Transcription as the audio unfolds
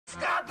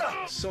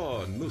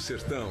Só no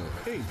Sertão,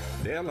 em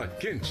Tela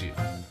Quente.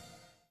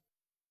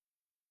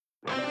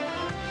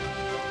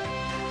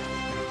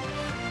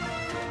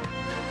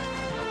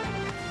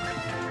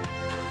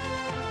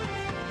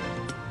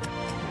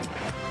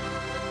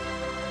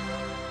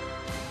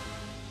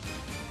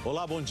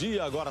 Olá, bom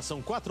dia. Agora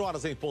são 4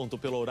 horas em ponto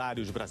pelo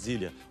horário de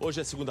Brasília.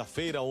 Hoje é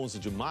segunda-feira, 11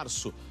 de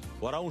março.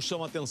 O Hora Um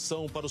chama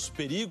atenção para os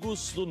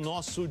perigos do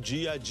nosso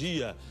dia a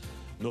dia.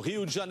 No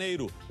Rio de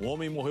Janeiro, um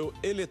homem morreu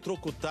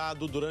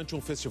eletrocutado durante um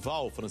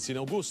festival. Francine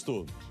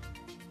Augusto.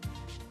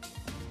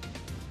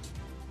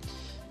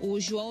 O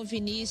João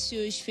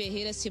Vinícius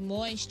Ferreira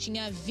Simões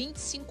tinha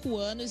 25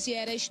 anos e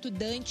era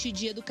estudante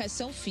de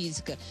educação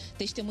física.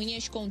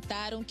 Testemunhas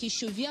contaram que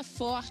chovia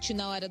forte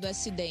na hora do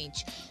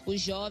acidente. O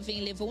jovem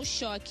levou um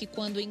choque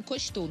quando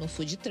encostou no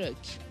food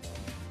truck.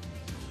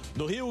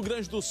 No Rio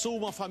Grande do Sul,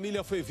 uma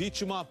família foi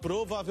vítima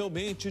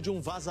provavelmente de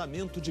um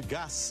vazamento de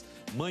gás.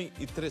 Mãe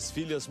e 3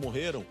 filhas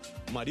morreram.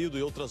 O marido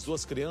e outras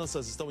 2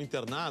 crianças estão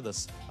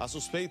internadas. As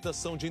suspeitas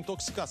são de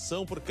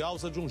intoxicação por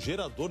causa de um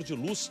gerador de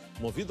luz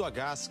movido a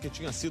gás que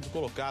tinha sido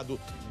colocado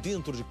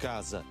dentro de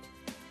casa.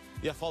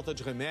 E a falta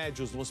de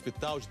remédios no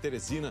hospital de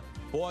Teresina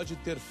pode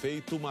ter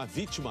feito uma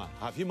vítima.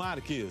 Ravi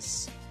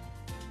Marques.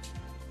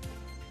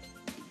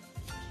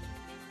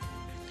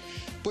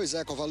 Pois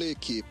é,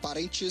 Kovalick,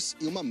 parentes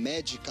e uma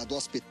médica do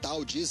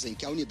hospital dizem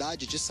que a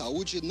unidade de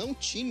saúde não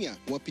tinha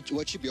o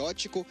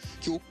antibiótico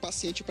que o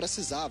paciente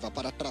precisava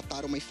para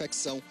tratar uma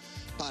infecção.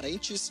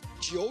 Parentes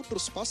de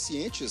outros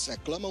pacientes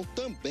reclamam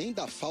também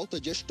da falta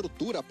de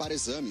estrutura para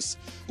exames,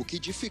 o que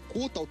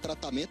dificulta o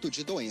tratamento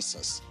de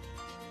doenças.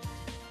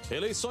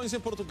 Eleições em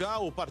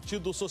Portugal. O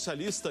Partido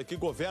Socialista, que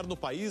governa o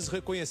país,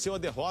 reconheceu a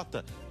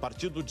derrota.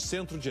 Partido de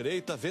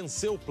centro-direita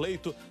venceu o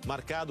pleito,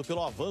 marcado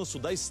pelo avanço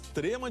da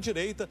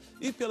extrema-direita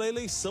e pela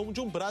eleição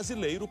de um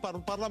brasileiro para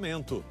o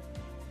parlamento.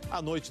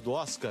 À noite do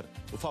Oscar,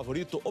 o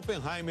favorito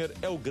Oppenheimer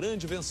é o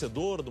grande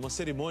vencedor de uma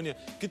cerimônia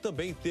que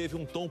também teve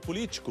um tom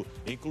político,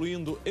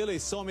 incluindo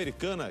eleição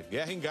americana,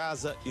 guerra em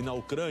Gaza e na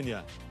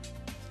Ucrânia.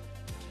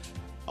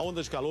 A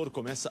onda de calor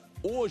começa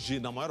hoje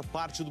na maior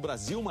parte do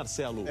Brasil,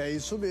 Marcelo. É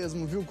isso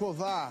mesmo, viu,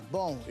 Ková?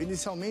 Bom,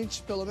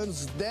 inicialmente, pelo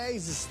menos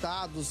 10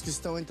 estados que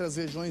estão entre as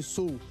regiões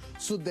sul,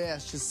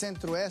 sudeste,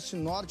 centro-oeste e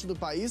norte do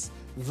país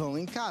vão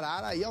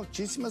encarar aí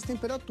altíssimas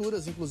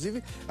temperaturas.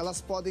 Inclusive, elas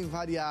podem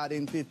variar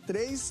entre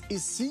 3 e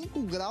 5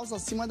 graus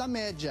acima da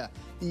média.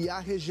 E a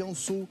região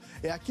sul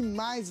é a que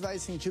mais vai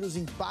sentir os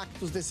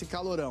impactos desse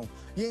calorão.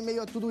 E em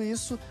meio a tudo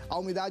isso, a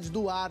umidade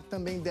do ar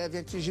também deve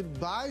atingir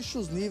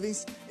baixos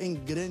níveis em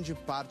grande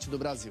parte do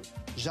Brasil.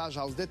 Já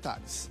os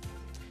detalhes.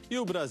 E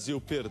o Brasil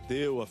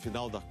perdeu a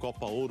final da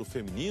Copa Ouro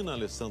Feminina,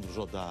 Alessandro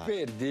Jodar?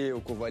 Perdeu,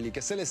 Kovalick.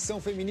 A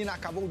seleção feminina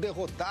acabou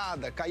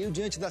derrotada, caiu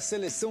diante da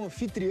seleção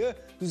anfitriã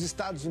dos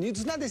Estados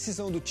Unidos na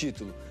decisão do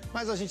título.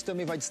 Mas a gente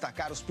também vai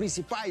destacar os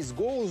principais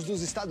gols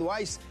dos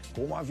estaduais,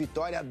 como a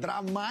vitória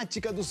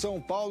dramática do São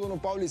Paulo no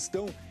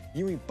Paulistão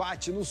e o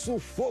empate no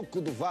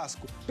sufoco do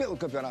Vasco pelo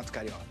Campeonato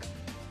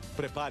Carioca.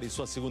 Prepare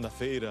sua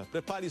segunda-feira,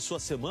 prepare sua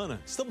semana.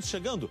 Estamos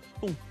chegando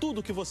com tudo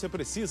o que você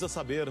precisa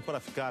saber para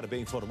ficar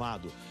bem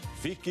informado.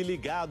 Fique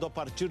ligado a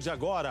partir de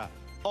agora.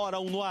 Hora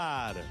Um no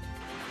ar.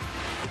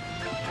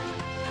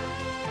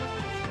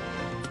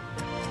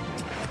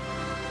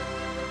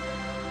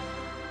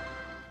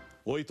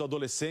 Oito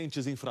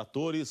adolescentes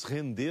infratores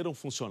renderam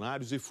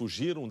funcionários e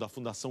fugiram da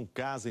Fundação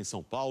Casa em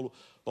São Paulo.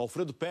 O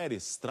Alfredo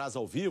Pérez traz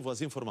ao vivo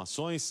as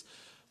informações.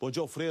 Bom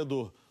dia,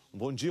 Alfredo.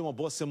 Bom dia, uma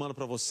boa semana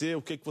para você.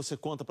 O que você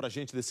conta para a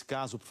gente desse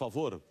caso, por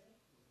favor?